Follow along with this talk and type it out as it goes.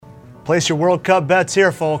Place your World Cup bets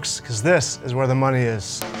here, folks, because this is where the money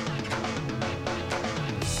is.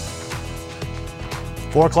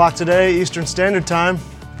 4 o'clock today, Eastern Standard Time.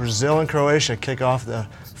 Brazil and Croatia kick off the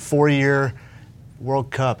 4-year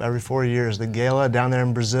World Cup. Every 4 years, the gala down there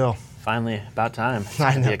in Brazil. Finally, about time. It's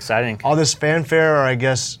I know. Be exciting. All this fanfare, or I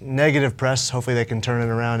guess negative press, hopefully they can turn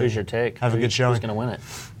it around. Who's your take? Have a good showing. Who's going to win it?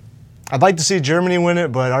 I'd like to see Germany win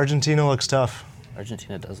it, but Argentina looks tough.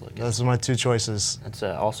 Argentina does look good. Those are my two choices. That's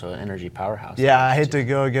also an energy powerhouse. Yeah, I hate to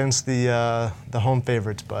go against the home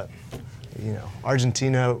favorites, but you know,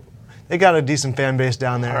 Argentina, they got a decent fan base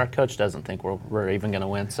down there. Our coach doesn't think we're even going to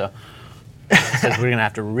win, so he says we're going to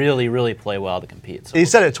have to really, really play well to compete. So He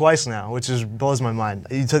said it twice now, which blows my mind.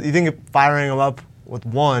 You think firing them up with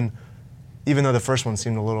one, even though the first one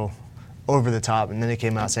seemed a little over the top, and then he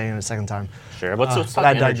came out saying it a second time. Sure, let's talk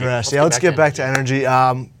I energy. digress. Let's get back to energy.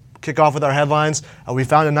 Kick off with our headlines. We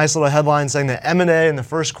found a nice little headline saying that M&A in the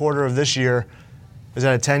first quarter of this year is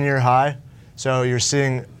at a 10-year high. So you're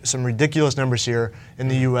seeing some ridiculous numbers here in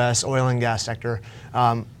the U.S. oil and gas sector.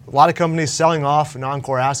 A lot of companies selling off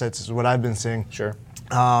non-core assets is what I've been seeing. Sure.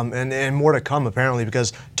 And more to come, apparently,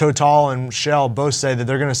 because Total and Shell both say that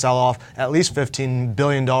they're going to sell off at least $15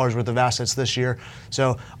 billion worth of assets this year.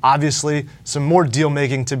 So obviously, some more deal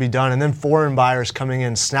making to be done. And then foreign buyers coming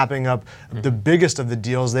in, snapping up the biggest of the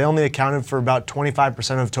deals. They only accounted for about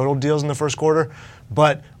 25% of total deals in the first quarter,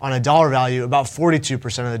 but on a dollar value, about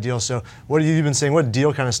 42% of the deals. So what have you been saying? What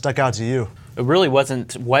deal kind of stuck out to you? It really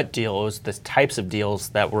wasn't what deal, it was the types of deals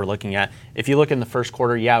that we're looking at. If you look in the first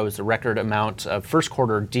quarter, yeah, it was a record amount of first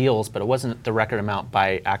quarter deals, but it wasn't the record amount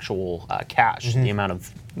by actual cash, the amount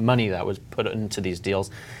of money that was put into these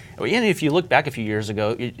deals. And if you look back a few years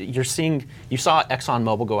ago, you saw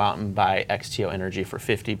ExxonMobil go out and buy XTO Energy for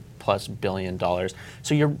 $50+ billion.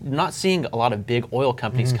 So you're not seeing a lot of big oil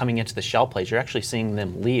companies coming into the shale plays. You're actually seeing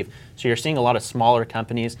them leave. So you're seeing a lot of smaller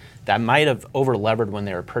companies that might have over-levered when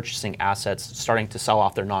they were purchasing assets, starting to sell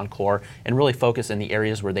off their non-core and really focus in the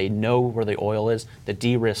areas where they know where the oil is, the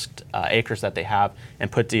de-risked acres that they have,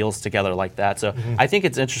 and put deals together like that. So I think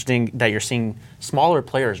it's interesting that you're seeing smaller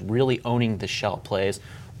players really owning the shale plays.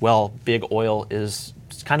 Well, big oil is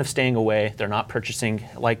kind of staying away. They're not purchasing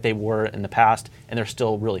like they were in the past, and they're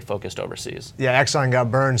still really focused overseas. Yeah, Exxon got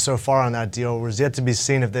burned so far on that deal. It was yet to be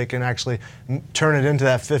seen if they can actually turn it into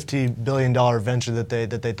that $50 billion venture that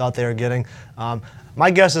they thought they were getting. My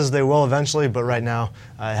guess is they will eventually, but right now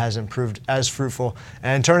it hasn't proved as fruitful.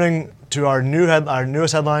 And turning to our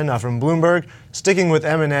newest headline from Bloomberg, sticking with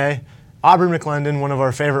M&A, Aubrey McClendon, one of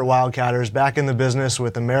our favorite Wildcatters, back in the business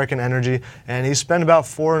with American Energy, and he's spent about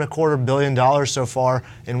 $4.25 billion so far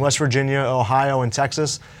in West Virginia, Ohio, and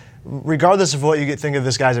Texas. Regardless of what you think of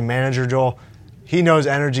this guy as a manager, Joel, he knows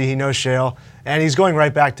energy, he knows shale, and he's going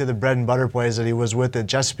right back to the bread and butter plays that he was with at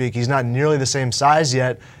Chesapeake. He's not nearly the same size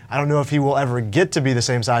yet. I don't know if he will ever get to be the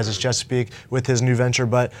same size as Chesapeake with his new venture,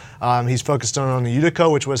 but he's focused on the Utica,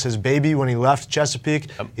 which was his baby when he left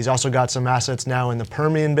Chesapeake. He's also got some assets now in the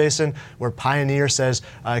Permian Basin, where Pioneer says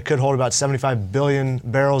it could hold about 75 billion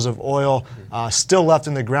barrels of oil still left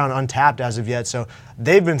in the ground, untapped as of yet. So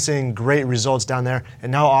they've been seeing great results down there,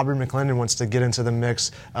 and now Aubrey McClendon wants to get into the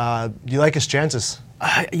mix. Do you like his chances?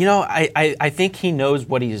 I think he knows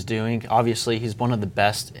what he's doing. Obviously, he's one of the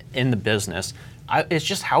best in the business. It's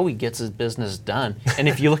just how he gets his business done. And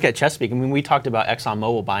if you look at Chesapeake, I mean, we talked about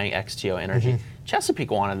ExxonMobil buying XTO Energy.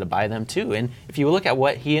 Chesapeake wanted to buy them too. And if you look at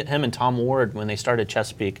what him and Tom Ward, when they started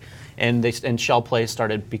Chesapeake, and shale plays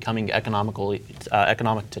started becoming economic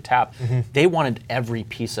to tap, they wanted every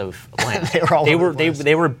piece of land. they were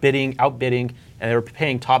outbidding, and they were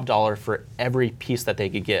paying top dollar for every piece that they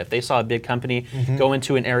could get. If they saw a big company go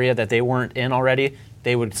into an area that they weren't in already,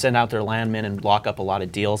 they would send out their landmen and lock up a lot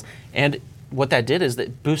of deals. And what that did is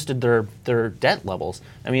that boosted their debt levels.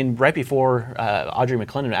 I mean, right before Audrey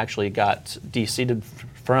McClendon actually got de-seated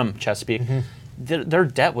from Chesapeake, their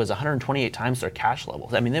debt was 128 times their cash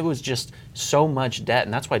levels. I mean, it was just so much debt,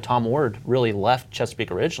 and that's why Tom Ward really left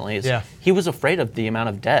Chesapeake originally. He was afraid of the amount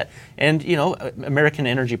of debt. And, American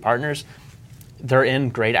Energy Partners, they're in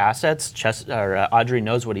great assets. Audrey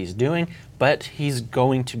knows what he's doing, but he's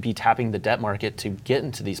going to be tapping the debt market to get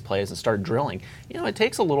into these plays and start drilling. It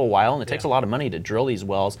takes a little while, and it takes a lot of money to drill these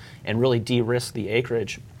wells and really de-risk the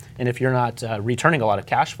acreage. And if you're not returning a lot of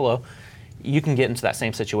cash flow, you can get into that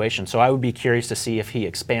same situation. So I would be curious to see if he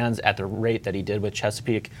expands at the rate that he did with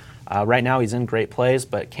Chesapeake. Right now he's in great plays,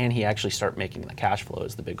 but can he actually start making the cash flow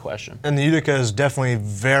is the big question. And the Utica is definitely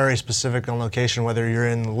very specific on location, whether you're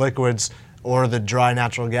in liquids or the dry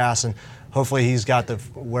natural gas. And hopefully he's got the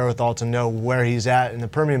wherewithal to know where he's at. And the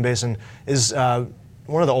Permian Basin is one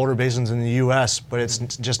one of the older basins in the U.S., but it's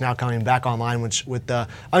just now coming back online with the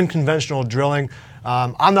unconventional drilling.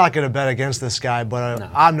 I'm not going to bet against this guy, but No.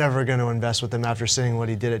 I'm never going to invest with him after seeing what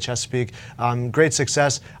he did at Chesapeake. Great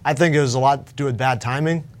success. I think it was a lot to do with bad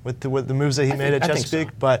timing with the moves that he made at Chesapeake.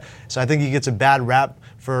 So I think he gets a bad rap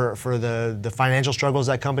for the financial struggles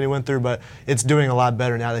that company went through, but it's doing a lot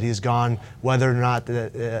better now that he's gone. Whether or not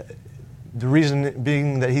the reason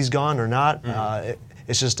being that he's gone or not,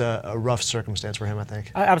 it's just a rough circumstance for him, I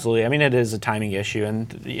think. Absolutely. I mean, it is a timing issue,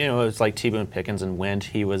 and it's like T. Boone Pickens and wind.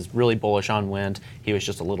 He was really bullish on wind. He was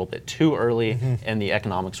just a little bit too early, and the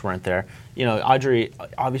economics weren't there. Audrey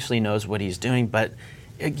obviously knows what he's doing, but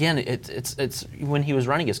again, it's when he was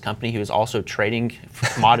running his company, he was also trading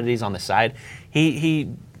commodities on the side. He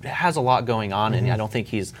has a lot going on, and I don't think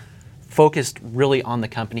he's focused really on the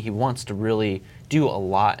company. He wants to really do a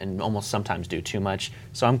lot and almost sometimes do too much.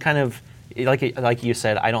 So I'm kind of like you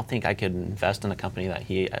said, I don't think I could invest in a company that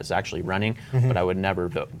he is actually running, but I would never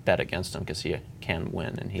bet against him because he can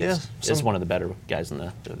win, and he is one of the better guys in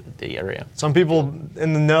the area. Some people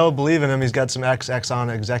in the know believe in him. He's got some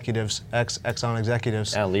ex-Exxon executives.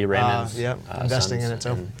 Lee Raymond's investing in it.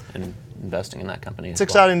 So. And investing in that company. It's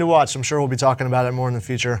exciting to watch. I'm sure we'll be talking about it more in the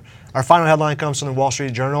future. Our final headline comes from the Wall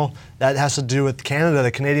Street Journal. That has to do with Canada.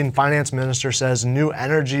 The Canadian finance minister says new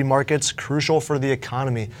energy markets crucial for the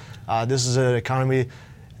economy. This is an economy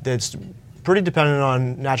that's pretty dependent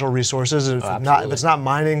on natural resources. If it's not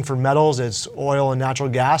mining for metals, it's oil and natural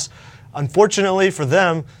gas. Unfortunately for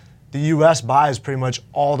them, the U.S. buys pretty much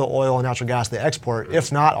all the oil and natural gas they export,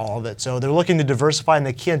 if not all of it. So they're looking to diversify, and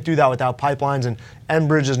they can't do that without pipelines. And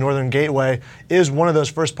Enbridge's Northern Gateway is one of those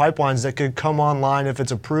first pipelines that could come online if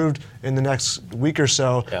it's approved in the next week or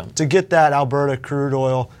so to get that Alberta crude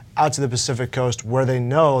oil out to the Pacific coast where they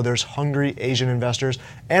know there's hungry Asian investors.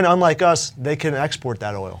 And unlike us, they can export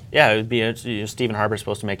that oil. Yeah, it would be Stephen Harper's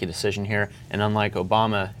supposed to make a decision here. And unlike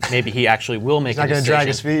Obama, maybe he actually will make a decision. He's not going to drag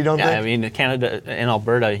his feet, you don't think? I mean, Canada and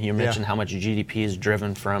Alberta, you mentioned how much GDP is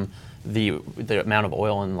driven from the amount of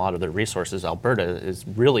oil and a lot of their resources. Alberta is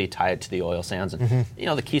really tied to the oil sands, and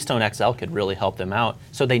the Keystone XL could really help them out.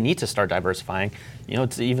 So they need to start diversifying.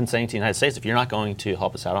 It's even saying to the United States, if you're not going to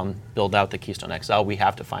help us out on build out the Keystone XL, we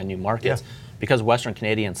have to find new markets because Western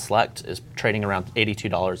Canadian Select is trading around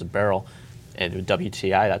 $82 a barrel. And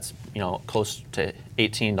WTI, that's close to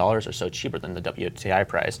 $18 or so cheaper than the WTI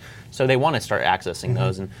price. So they want to start accessing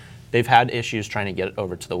those, and they've had issues trying to get it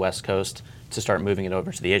over to the West Coast to start moving it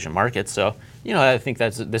over to the Asian markets. So, I think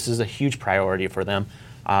this is a huge priority for them.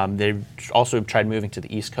 They've also tried moving to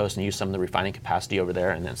the East Coast and use some of the refining capacity over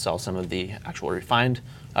there and then sell some of the actual refined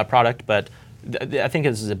product. But I think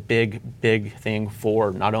this is a big, big thing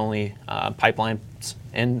for not only pipelines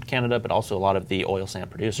in Canada, but also a lot of the oil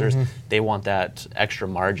sand producers. They want that extra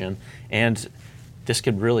margin. And this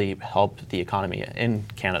could really help the economy in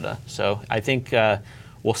Canada. So I think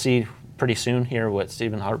we'll see pretty soon here what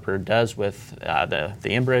Stephen Harper does with the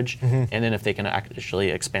Enbridge, and then if they can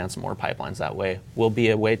actually expand some more pipelines that way, will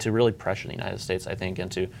be a way to really pressure the United States, I think,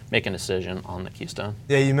 into making a decision on the Keystone.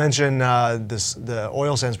 Yeah, you mentioned the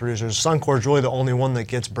oil sands producers. Suncor is really the only one that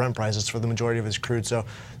gets Brent prices for the majority of its crude. So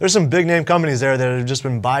there's some big name companies there that have just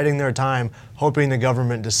been biding their time, hoping the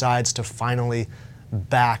government decides to finally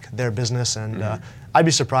back their business. And I'd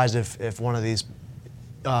be surprised if one of these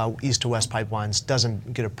east to west pipelines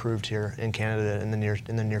doesn't get approved here in Canada in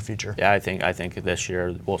the near future. Yeah, I think this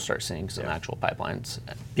year we'll start seeing some actual pipelines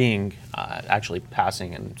being actually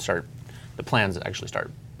passing and the plans actually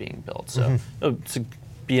start being built. So it's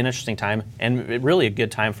be an interesting time and really a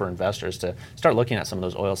good time for investors to start looking at some of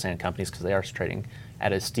those oil sand companies because they are trading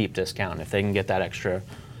at a steep discount. If they can get that extra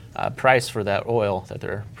price for that oil that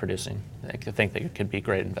they're producing, I think they could be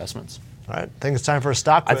great investments. All right, I think it's time for a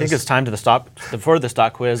stock quiz. I think it's time for the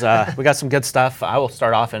stock quiz. We got some good stuff. I will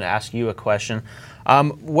start off and ask you a question.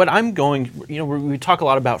 What I'm going, we talk a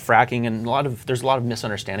lot about fracking, and there's a lot of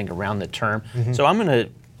misunderstanding around the term. So I'm going to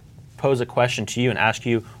pose a question to you and ask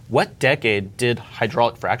you, what decade did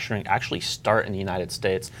hydraulic fracturing actually start in the United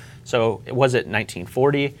States? So was it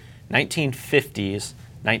 1940, 1950s,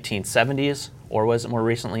 1970s, or was it more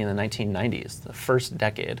recently in the 1990s, the first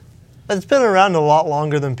decade? It's been around a lot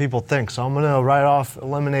longer than people think, so I'm going to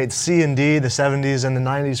eliminate C and D, the 70s and the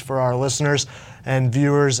 90s for our listeners and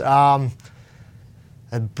viewers. I'm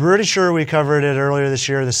pretty sure we covered it earlier this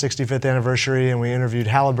year, the 65th anniversary, and we interviewed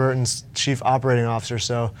Halliburton's chief operating officer.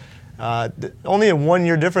 So only a 1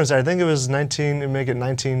 year difference there. I think it was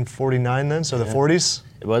 1949 then, so the 40s.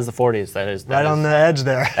 It was the 40s. That is on the edge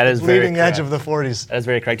there. That is leading edge of the 40s. That is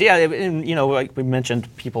very correct. Yeah, and, like we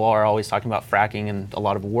mentioned, people are always talking about fracking and a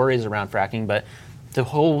lot of worries around fracking, but the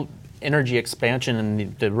whole energy expansion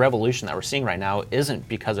and the revolution that we're seeing right now isn't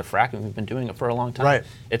because of fracking. We've been doing it for a long time. Right.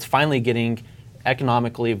 It's finally getting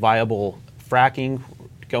economically viable fracking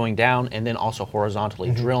going down, and then also horizontally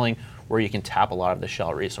drilling, where you can tap a lot of the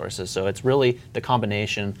shale resources. So it's really the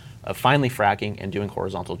combination of finally fracking and doing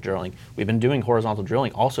horizontal drilling. We've been doing horizontal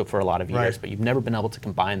drilling also for a lot of years, but you've never been able to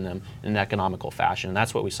combine them in an economical fashion. And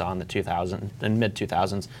that's what we saw in the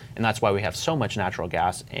mid-2000s, and that's why we have so much natural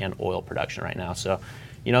gas and oil production right now. So,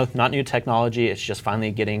 not new technology, it's just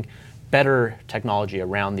finally getting better technology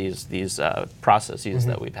around these processes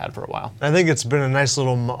that we've had for a while. I think it's been a nice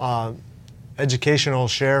little educational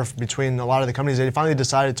share between a lot of the companies. They finally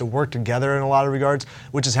decided to work together in a lot of regards,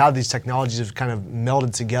 which is how these technologies have kind of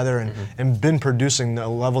melded together and been producing the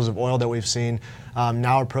levels of oil that we've seen,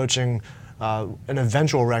 now approaching an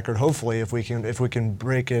eventual record, hopefully, if we can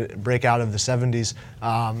break out of the 70s,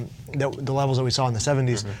 the levels that we saw in the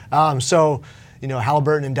 70s. So,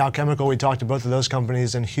 Halliburton and Dow Chemical, we talked to both of those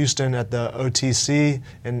companies in Houston at the OTC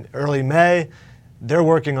in early May. They're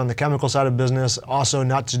working on the chemical side of business, also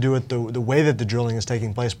not to do with the way that the drilling is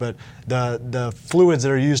taking place, but the fluids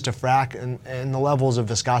that are used to frack and the levels of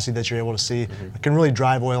viscosity that you're able to see can really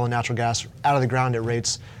drive oil and natural gas out of the ground at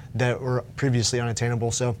rates that were previously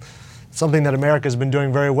unattainable. So something that America has been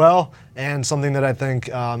doing very well, and something that I think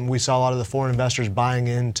we saw a lot of the foreign investors buying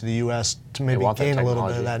into the U.S. to maybe gain a little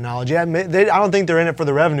bit of that knowledge. Yeah, I don't think they're in it for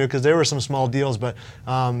the revenue, because there were some small deals, but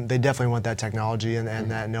they definitely want that technology and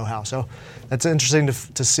that know-how. So that's interesting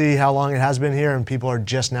to see how long it has been here, and people are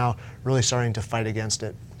just now really starting to fight against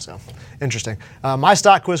it. So interesting. My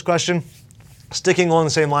stock quiz question, sticking along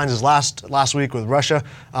the same lines as last week with Russia,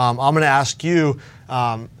 I'm going to ask you,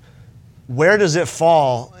 where does it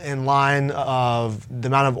fall in line of the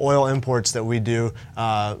amount of oil imports that we do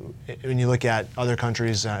when you look at other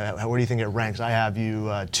countries? Where do you think it ranks? I have you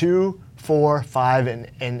 2, 4, 5,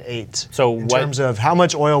 and 8. So in terms of how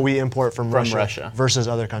much oil we import from Russia versus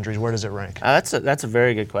other countries, where does it rank? That's a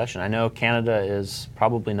very good question. I know Canada is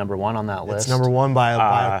probably number 1 on that list. It's number 1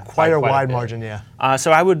 by quite a wide margin, yeah.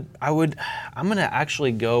 So I'm going to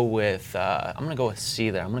actually go with C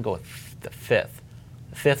there. I'm going to go with the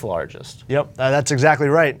fifth largest. Yep, that's exactly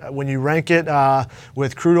right. When you rank it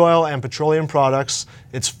with crude oil and petroleum products,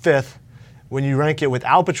 it's 5th. When you rank it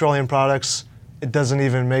without petroleum products, it doesn't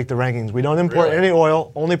even make the rankings. We don't import any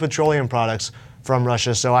oil, only petroleum products from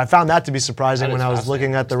Russia. So I found that to be surprising when I was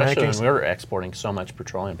looking at the Especially rankings. When we were exporting so much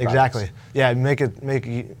petroleum products. Exactly. Yeah,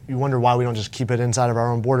 you wonder why we don't just keep it inside of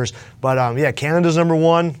our own borders. But yeah, Canada's number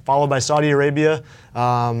 1, followed by Saudi Arabia,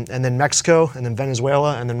 and then Mexico, and then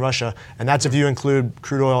Venezuela, and then Russia. And that's if you include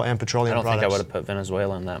crude oil and petroleum products. I don't think I would have put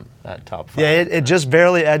Venezuela in that top 5. Yeah, it just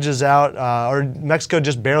barely edges out, or Mexico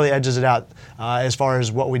just barely edges it out as far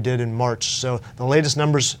as what we did in March. So the latest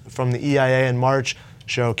numbers from the EIA in March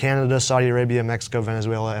show Canada, Saudi Arabia, Mexico,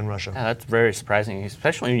 Venezuela, and Russia. Yeah, that's very surprising,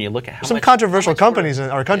 especially when you look at how some controversial companies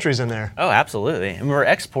or countries in there. Oh, absolutely. And we're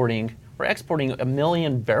exporting 1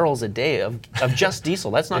 million barrels a day of just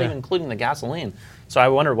diesel. That's not even including the gasoline. So I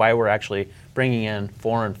wonder why we're actually bringing in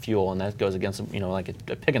foreign fuel, and that goes against like a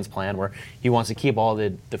Pickens plan, where he wants to keep all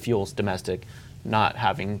the fuels domestic, not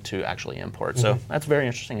having to actually import. So that's very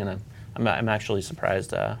interesting, and I'm actually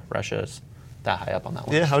surprised Russia is that high up on that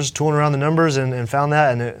list. Yeah, I was just tooling around the numbers and found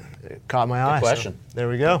that, and it caught my eye. Good question. So there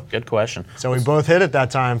we go. Good question. So we both hit it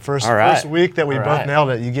that time. First week that we both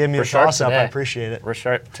nailed it. You gave me a toss-up. I appreciate it. We're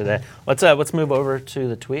sharp today. Let's move over to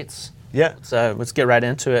the tweets. Yeah. Let's get right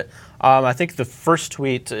into it. I think the first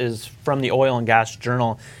tweet is from the Oil and Gas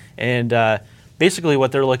Journal, and basically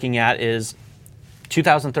what they're looking at is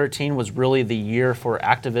 2013 was really the year for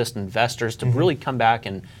activist investors to really come back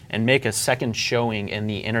and make a second showing in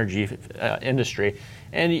the energy industry.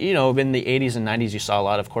 And in the 80s and 90s, you saw a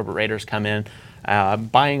lot of corporate raiders come in,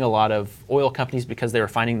 buying a lot of oil companies because they were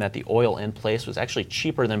finding that the oil in place was actually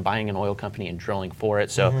cheaper than buying an oil company and drilling for it.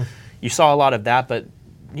 So you saw a lot of that. But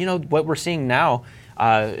what we're seeing now,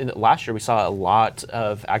 last year we saw a lot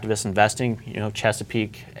of activist investing.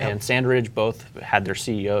 Chesapeake and SandRidge both had their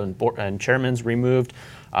CEO and chairmans removed.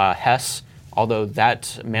 Hess, although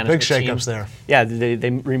that management big shakeups there. Yeah, they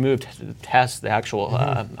removed Hess, the actual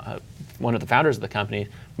one of the founders of the company,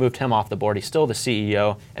 moved him off the board. He's still the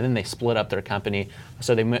CEO, and then they split up their company.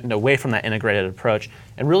 So they went away from that integrated approach.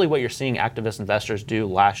 And really what you're seeing activist investors do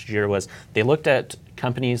last year was they looked at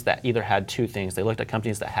companies that either had two things. They looked at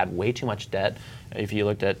companies that had way too much debt. If you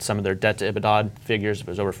looked at some of their debt to EBITDA figures, it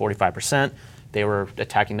was over 45%. They were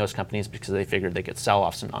attacking those companies because they figured they could sell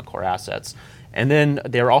off some non-core assets. And then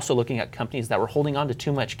they were also looking at companies that were holding on to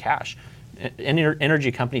too much cash.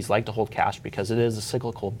 Energy companies like to hold cash because it is a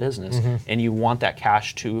cyclical business, and you want that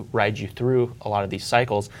cash to ride you through a lot of these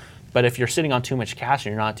cycles. But if you're sitting on too much cash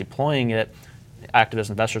and you're not deploying it, activist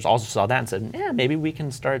investors also saw that and said, yeah, maybe we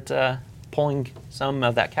can start pulling some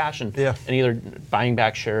of that cash and either buying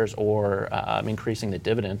back shares or increasing the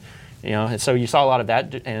dividend. And so you saw a lot of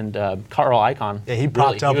that, and Carl Icahn. Yeah, he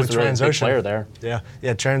popped up with Transocean. Player there. Yeah,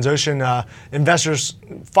 Transocean investors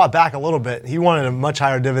fought back a little bit. He wanted a much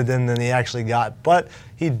higher dividend than he actually got, but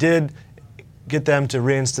he did get them to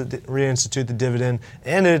reinstitute the dividend,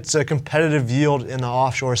 and it's a competitive yield in the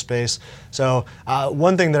offshore space. So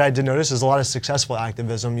one thing that I did notice is a lot of successful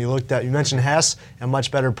activism. You mentioned Hess, a much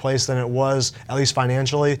better place than it was, at least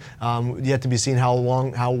financially. Yet to be seen how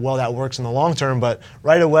well that works in the long term, but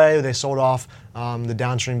right away they sold off the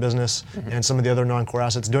downstream business and some of the other non-core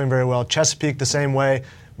assets, doing very well. Chesapeake the same way,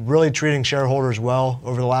 really treating shareholders well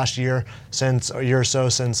over the last year or so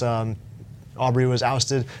since Aubrey was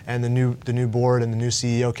ousted and the new board and the new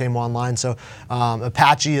CEO came online. So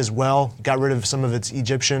Apache as well got rid of some of its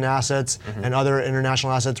Egyptian assets and other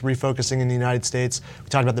international assets, refocusing in the United States. We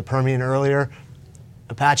talked about the Permian earlier.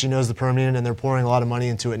 Apache knows the Permian, and they're pouring a lot of money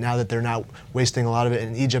into it now that they're not wasting a lot of it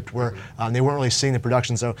in Egypt, where they weren't really seeing the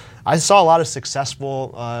production. So I saw a lot of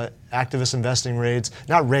successful activist investing raids,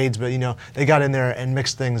 not raids, but they got in there and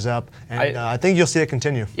mixed things up, and I think you'll see it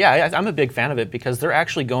continue. Yeah, I'm a big fan of it because they're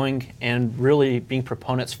actually going and really being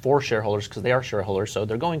proponents for shareholders, because they are shareholders. So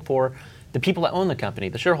they're going for the people that own the company,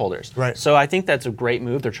 the shareholders. Right. So I think that's a great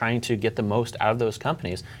move. They're trying to get the most out of those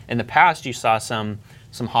companies. In the past, you saw some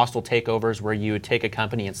hostile takeovers where you would take a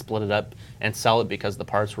company and split it up and sell it because the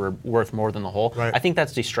parts were worth more than the whole. Right. I think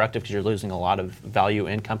that's destructive because you're losing a lot of value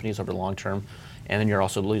in companies over the long term, and then you're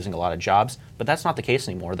also losing a lot of jobs. But that's not the case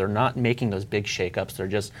anymore. They're not making those big shakeups. They're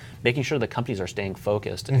just making sure the companies are staying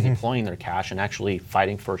focused and deploying their cash and actually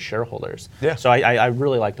fighting for shareholders. Yeah. So I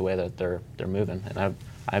really like the way that they're moving, and I've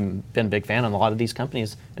been a big fan, and a lot of these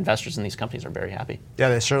companies, investors in these companies, are very happy. Yeah,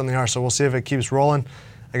 they certainly are. So we'll see if it keeps rolling.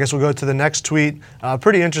 I guess we'll go to the next tweet.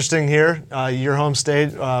 Pretty interesting here. Your home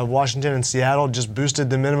state, Washington and Seattle, just boosted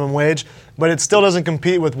the minimum wage, but it still doesn't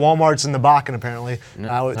compete with Walmart's in the Bakken, apparently.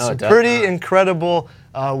 It's pretty incredible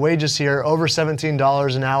wages here, over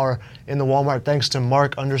 $17 an hour in the Walmart, thanks to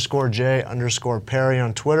Mark_J_Perry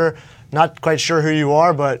on Twitter. Not quite sure who you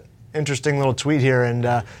are, but interesting little tweet here,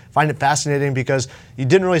 and find it fascinating because you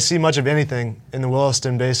didn't really see much of anything in the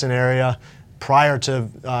Williston Basin area prior to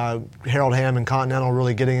Harold Hamm and Continental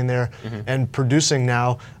really getting in there and producing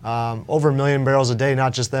now over 1 million barrels a day,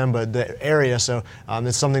 not just them, but the area. So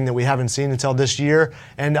it's something that we haven't seen until this year.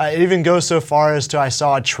 And it even goes so far as to I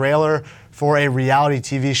saw a trailer for a reality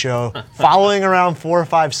TV show following around 4 or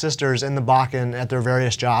 5 sisters in the Bakken at their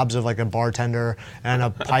various jobs of like a bartender and a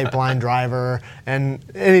pipeline driver and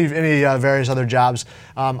any various other jobs.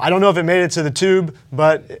 I don't know if it made it to the tube,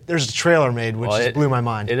 but there's a trailer made, which just blew my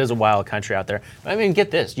mind. It is a wild country out there. I mean, get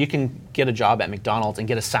this. You can get a job at McDonald's and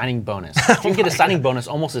get a signing bonus. You can get a signing bonus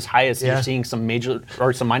almost as high as you're seeing some major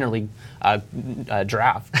or some minor league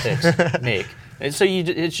draft picks make. So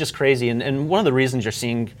it's just crazy, and one of the reasons you're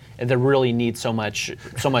seeing they really need so much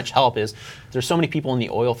help is there's so many people in the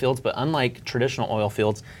oil fields, but unlike traditional oil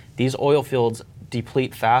fields, these oil fields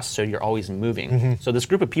deplete fast, so you're always moving. So this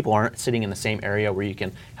group of people aren't sitting in the same area where you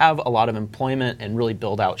can have a lot of employment and really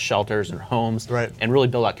build out shelters and homes and really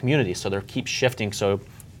build out communities. So they keep shifting, so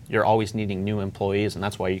you're always needing new employees, and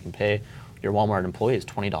that's why you can pay your Walmart employees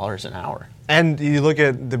 $20 an hour. And you look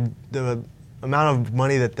at the amount of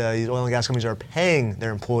money that these oil and gas companies are paying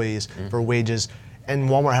their employees for wages, and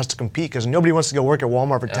Walmart has to compete because nobody wants to go work at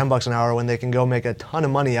Walmart for $10 an hour when they can go make a ton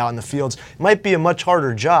of money out in the fields. It might be a much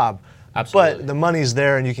harder job, but the money's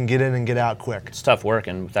there and you can get in and get out quick. It's tough work,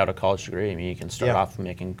 and without a college degree, I mean, you can start off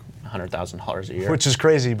making $100,000 a year. Which is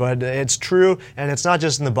crazy, but it's true, and it's not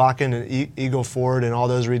just in the Bakken and Eagle Ford and all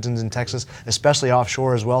those regions in Texas, especially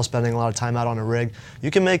offshore as well, spending a lot of time out on a rig.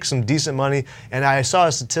 You can make some decent money, and I saw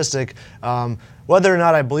a statistic, whether or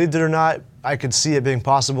not I believed it or not, I could see it being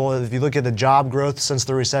possible. If you look at the job growth since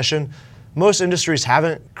the recession, most industries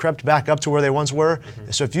haven't crept back up to where they once were.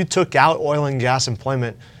 So if you took out oil and gas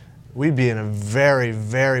employment, we'd be in a very,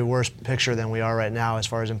 very worse picture than we are right now as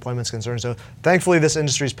far as employment's concerned. So thankfully, this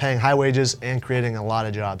industry is paying high wages and creating a lot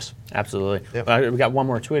of jobs. Absolutely. We got one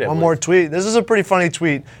more tweet. One more tweet. This is a pretty funny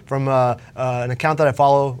tweet from an account that I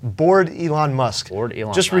follow, Bored Elon Musk. Bored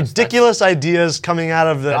Elon Just Musk. Ridiculous ideas coming out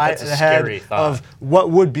of the head of what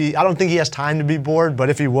would be. I don't think he has time to be bored, but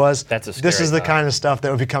if he was, this is the kind of stuff that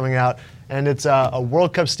would be coming out. And it's a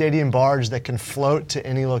World Cup stadium barge that can float to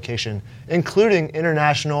any location, including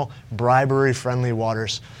international bribery-friendly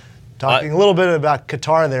waters. Talking a little bit about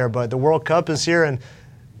Qatar there, but the World Cup is here, and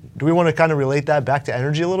do we want to kind of relate that back to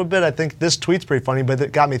energy a little bit? I think this tweet's pretty funny, but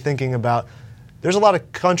it got me thinking about there's a lot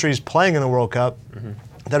of countries playing in the World Cup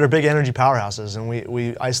that are big energy powerhouses, and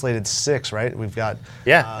we isolated 6, right? We've got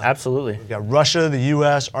absolutely. We've got Russia, the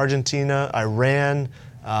U.S., Argentina, Iran,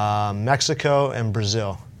 Mexico, and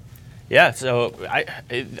Brazil. Yeah, so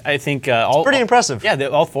I think all pretty impressive. Yeah,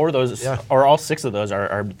 all 4 of those, or all 6 of those,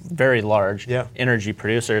 are very large energy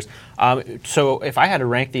producers. So if I had to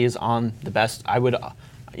rank these on the best, I would,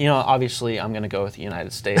 obviously I'm going to go with the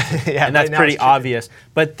United States, and that's pretty obvious.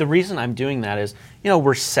 But the reason I'm doing that is,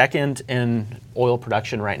 we're second in oil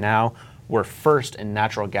production right now. We're first in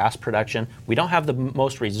natural gas production. We don't have the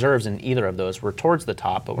most reserves in either of those. We're towards the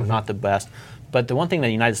top, but we're not the best. But the one thing that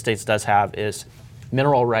the United States does have is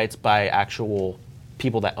mineral rights by actual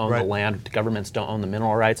people that own the land. The governments don't own the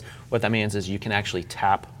mineral rights. What that means is you can actually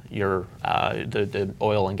tap your the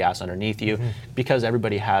oil and gas underneath you, because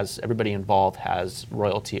everybody involved has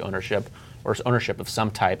royalty ownership or ownership of some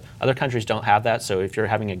type. Other countries don't have that, so if you're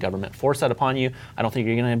having a government force that upon you, I don't think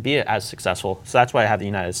you're going to be as successful. So that's why I have the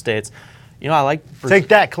United States. I like take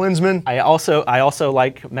that, Klinsman. I also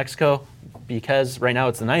like Mexico, because right now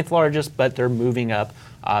it's the 9th largest, but they're moving up.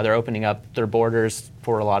 They're opening up their borders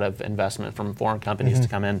for a lot of investment from foreign companies to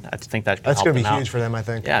come in. I think that's going to be huge for them, I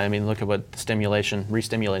think. Yeah, I mean, look at what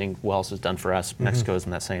re-stimulating wells has done for us. Mexico's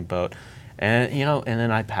in that same boat. And, and then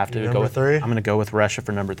I have to go with 3? I'm going to go with Russia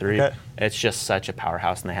for number 3. Okay. It's just such a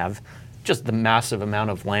powerhouse, and they have just the massive amount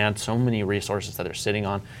of land, so many resources that they're sitting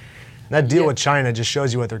on. That deal with China just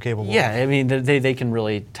shows you what they're capable of. Yeah, I mean, they can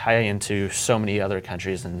really tie into so many other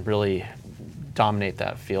countries and really dominate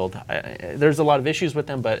that field. There's a lot of issues with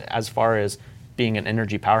them, but as far as being an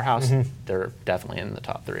energy powerhouse, they're definitely in the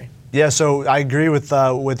top 3. Yeah, so I agree with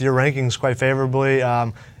your rankings quite favorably.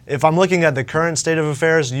 If I'm looking at the current state of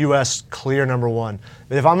affairs, U.S. clear number 1.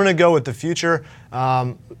 But if I'm going to go with the future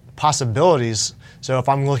possibilities, so if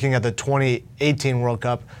I'm looking at the 2018 World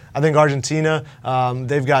Cup, I think Argentina,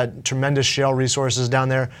 they've got tremendous shale resources down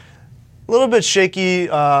there. A little bit shaky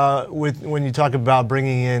when you talk about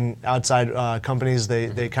bringing in outside companies.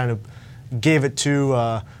 They kind of gave it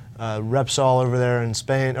to Repsol over there in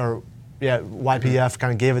Spain, or YPF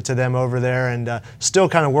kind of gave it to them over there, and still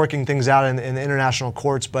kind of working things out in the international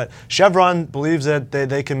courts. But Chevron believes that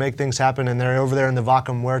they can make things happen, and they're over there in the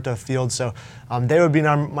Vaca Muerta field. So they would be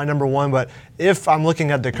my number 1. But if I'm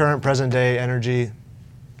looking at the current present-day energy,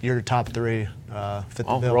 your top 3 fit the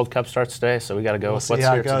bill. World Cup starts today, so we got to go with what's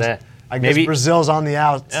here today. I guess maybe Brazil's on the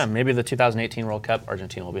out. Yeah, maybe the 2018 World Cup,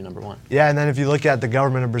 Argentina will be number 1. Yeah, and then if you look at the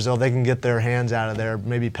government of Brazil, they can get their hands out of there.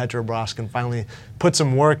 Maybe Petrobras can finally put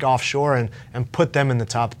some work offshore and put them in the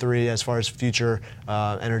top 3 as far as future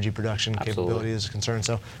energy production capability is concerned.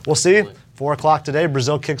 So we'll see. Absolutely. 4 o'clock today,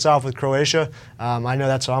 Brazil kicks off with Croatia. I know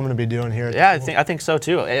that's what I'm going to be doing here. Yeah, I think so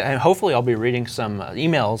too. And hopefully I'll be reading some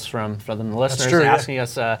emails from the listeners asking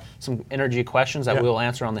us some energy questions that we'll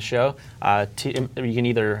answer on the show. You can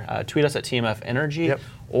either tweet us at TMF Energy,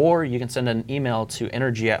 or you can send an email to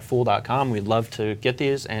energy@fool.com. We'd love to get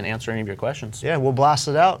these and answer any of your questions. Yeah, we'll blast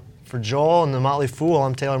it out. For Joel and the Motley Fool,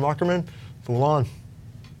 I'm Taylor Markerman. Fool on.